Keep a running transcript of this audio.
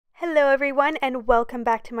Hello everyone and welcome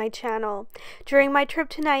back to my channel. During my trip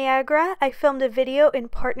to Niagara, I filmed a video in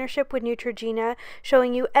partnership with Neutrogena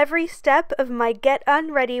showing you every step of my get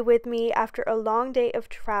unready with me after a long day of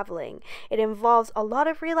traveling. It involves a lot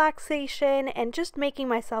of relaxation and just making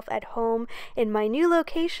myself at home in my new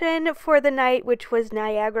location for the night, which was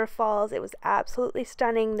Niagara Falls. It was absolutely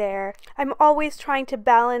stunning there. I'm always trying to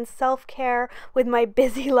balance self-care with my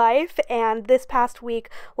busy life, and this past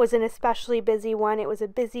week was an especially busy one. It was a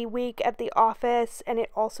busy week at the office, and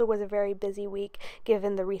it also was a very busy week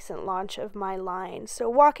given the recent launch of my line. So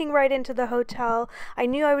walking right into the hotel, I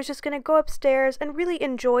knew I was just going to go upstairs and really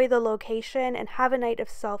enjoy the location and have a night of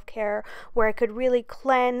self-care where I could really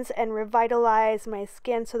cleanse and revitalize my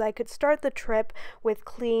skin so that I could start the trip with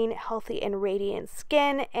clean, healthy, and radiant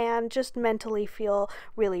skin and just mentally feel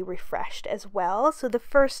really refreshed as well. So the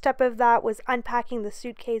first step of that was unpacking the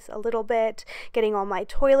suitcase a little bit, getting all my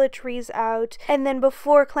toiletries out, and then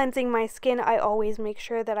before cleansing my skin, I always make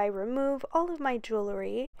sure that I remove all of my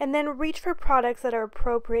jewelry and then reach for products that are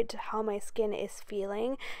appropriate to how my skin is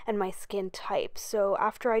feeling and my skin type. So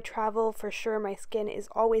after I travel, for sure my skin is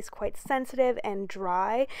always quite sensitive and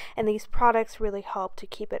dry, and these products really help to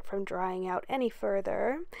keep it from drying out any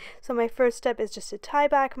further. So my first step is just to tie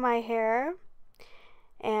back my hair.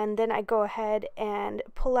 And then I go ahead and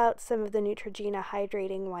pull out some of the Neutrogena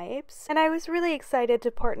hydrating wipes. And I was really excited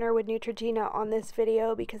to partner with Neutrogena on this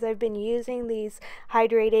video because I've been using these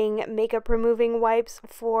hydrating makeup removing wipes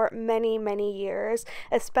for many years.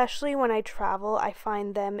 Especially when I travel, I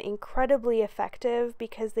find them incredibly effective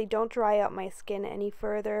because they don't dry out my skin any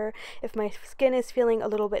further. If my skin is feeling a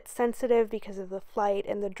little bit sensitive because of the flight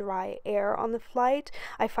and the dry air on the flight,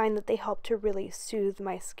 I find that they help to really soothe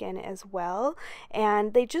my skin as well.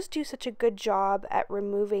 And they just do such a good job at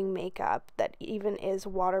removing makeup that even is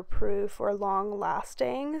waterproof or long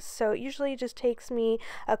lasting. So it usually just takes me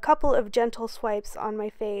a couple of gentle swipes on my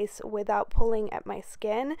face without pulling at my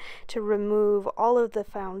skin to remove all of the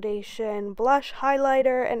foundation, blush,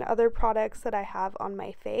 highlighter, and other products that I have on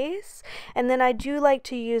my face. And then I do like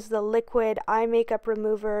to use the liquid eye makeup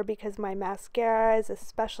remover because my mascara is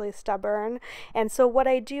especially stubborn. And so what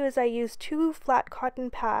I do is I use 2 flat cotton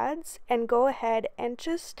pads and go ahead and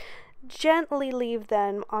just gently leave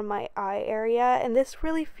them on my eye area, and this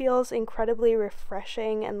really feels incredibly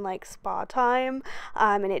refreshing and like spa time,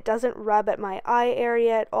 and it doesn't rub at my eye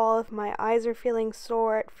area at all. If my eyes are feeling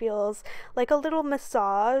sore, it feels like a little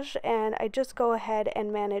massage, and I just go ahead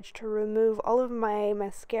and manage to remove all of my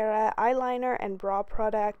mascara, eyeliner, and brow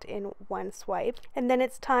product in one swipe. And then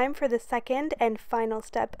it's time for the second and final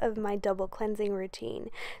step of my double cleansing routine.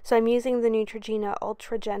 So I'm using the Neutrogena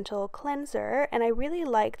Ultra Gentle Cleanser, and I really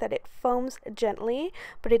like that it foams gently,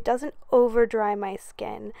 but it doesn't over dry my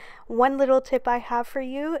skin. One little tip I have for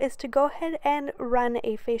you is to go ahead and run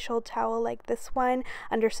a facial towel like this one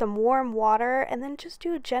under some warm water and then just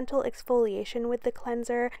do a gentle exfoliation with the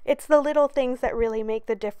cleanser. It's the little things that really make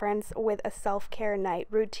the difference with a self-care night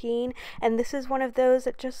routine, and this is one of those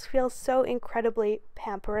that just feels so incredibly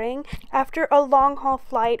pampering. After a long haul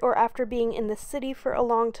flight or after being in the city for a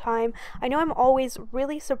long time, I know I'm always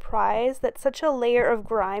really surprised that such a layer of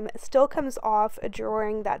grime still comes off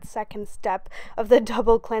during that second step of the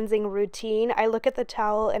double cleansing routine. I look at the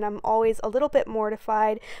towel and I'm always a little bit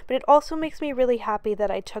mortified, but it also makes me really happy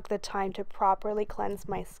that I took the time to properly cleanse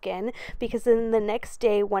my skin, because then the next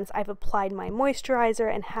day, once I've applied my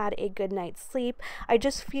moisturizer and had a good night's sleep, I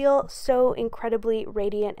just feel so incredibly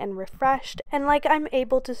radiant and refreshed, and like I'm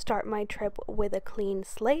able to start my trip with a clean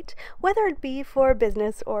slate, whether it be for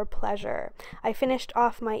business or pleasure. I finished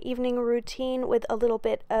off my evening routine with a little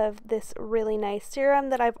bit of this really nice serum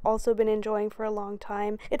that I've also been enjoying for a long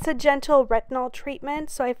time. It's a gentle retinol treatment,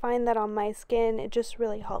 so I find that on my skin it just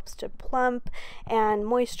really helps to plump and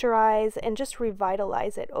moisturize and just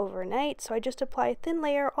revitalize it overnight. So I just apply a thin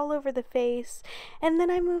layer all over the face, and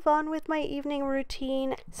then I move on with my evening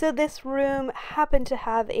routine. So this room happened to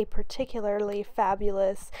have a particularly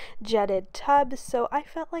fabulous jetted tub, so I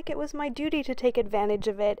felt like it was my duty to take advantage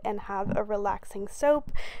of it and have a relaxing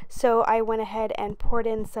soap. So I went ahead and poured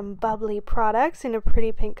in some bubbly products in a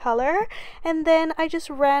pretty pink color, and then I just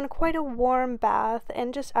ran quite a warm bath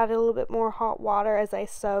and just added a little bit more hot water as I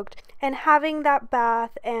soaked. And having that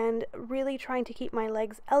bath and really trying to keep my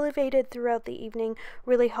legs elevated throughout the evening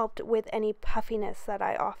really helped with any puffiness that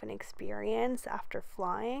I often experience after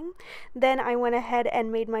flying. Then I went ahead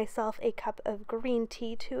and made myself a cup of green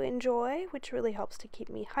tea to enjoy, which really helps to keep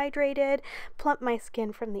me hydrated, plump my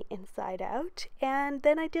skin from the inside out. And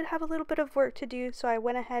then I did have a little bit of work to do, so I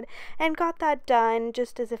went ahead and got that done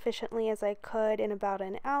just as efficiently as I could in about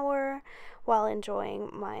an hour. while enjoying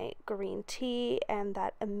my green tea and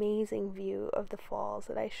that amazing view of the falls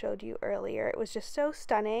that I showed you earlier. It was just so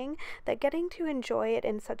stunning that getting to enjoy it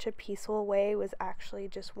in such a peaceful way was actually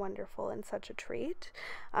just wonderful and such a treat.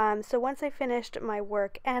 So once I finished my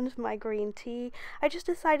work and my green tea, I just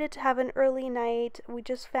decided to have an early night. We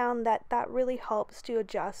just found that that really helps to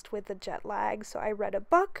adjust with the jet lag. So I read a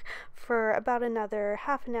book for about another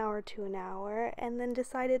half an hour to an hour and then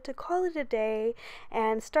decided to call it a day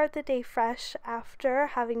and start the day fresh after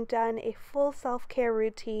having done a full self-care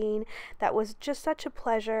routine that was just such a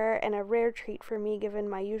pleasure and a rare treat for me given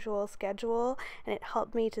my usual schedule, and it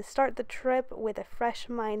helped me to start the trip with a fresh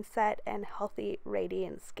mindset and healthy,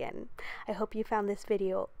 radiant skin. I hope you found this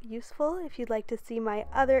video useful. If you'd like to see my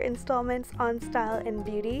other installments on style and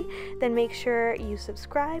beauty, then make sure you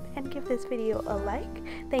subscribe and give this video a like.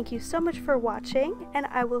 Thank you so much for watching, and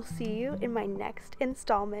I will see you in my next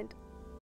installment.